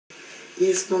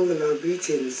Yes, Bongo,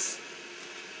 greetings.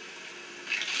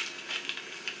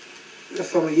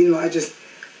 For me, I just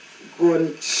go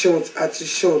and shout at the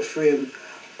shout for him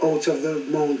out of the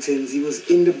mountains. He was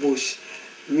in the bush,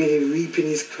 really reaping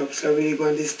his crops. I really go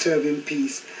and disturb him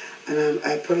peace. And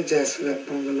I apologize for that,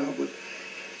 Bongo, but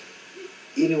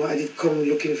I did come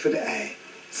looking for the eye,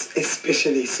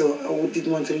 especially. So I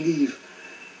didn't want to leave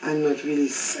and not really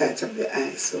sight up the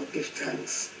eye. So give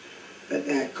thanks that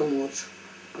the eye come out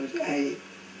of the eye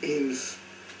hills.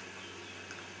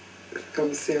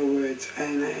 Come say a word to I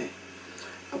and I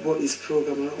about this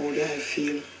program and how I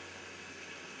feel.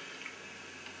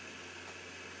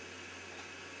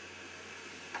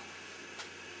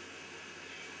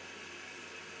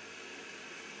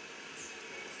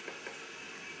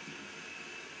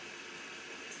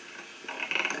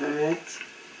 Alright?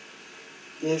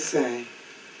 Yes, I.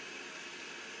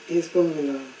 Yes,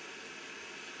 Bongo.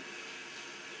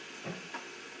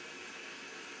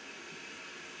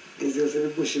 It's just the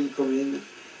bush him coming.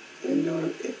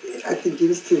 I think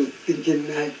he's still thinking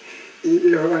like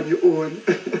you're on your own.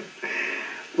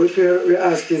 But we're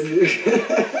asking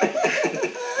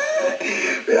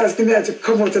we're asking her to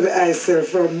come out of the eye, sir,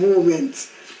 for a moment,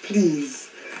 please.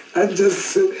 And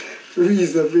just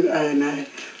reason with I and I.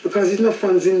 Because there's no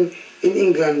funds in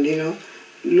England,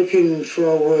 looking for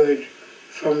a word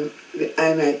from the I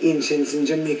and I ancients in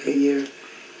Jamaica here,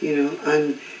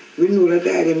 and we know that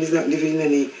the item is not living in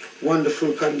any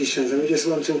wonderful conditions, and we just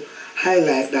want to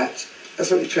highlight that.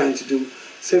 That's what we're trying to do.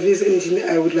 So if there's anything that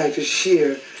I would like to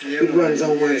share with ones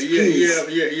on ones, please.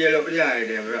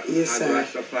 Yes, sir.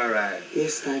 Rastafari.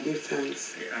 Yes, sir. Give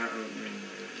thanks.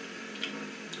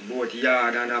 Both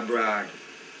yard and abroad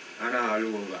and all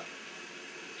over.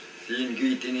 Seeing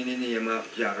greeting in the name of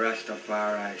Jah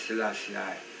Rastafari, Selassie,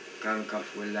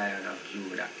 conqueror Lion of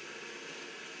Judah.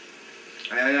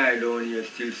 I down here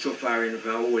still suffering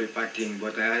from a whole heap of things,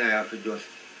 but I have to just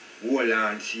hold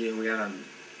on, see we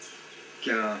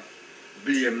can't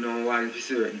blame no one for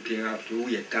certain thing. I have to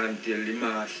wait until the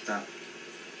master.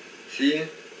 See?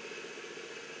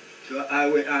 So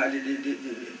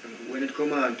when it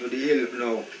comes on to the help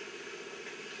now,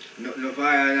 no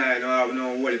fire and I don't have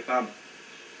no whole heap of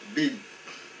big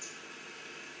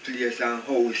place and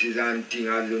houses and things,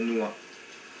 as you know.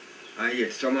 And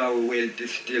yet somehow wealth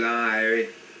is still high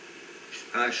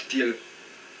and still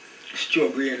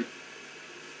struggling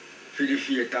for the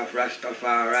faith of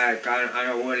Rastafari. And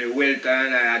only wealth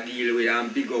and I deal with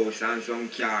and big house and some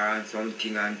car and some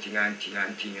thing and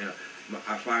thing,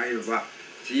 forever.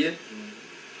 See?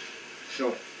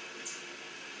 So,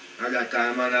 at that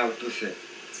time I have to say.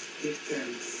 Give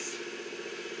thanks.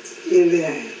 In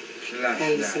there.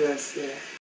 Selassie. Selassie.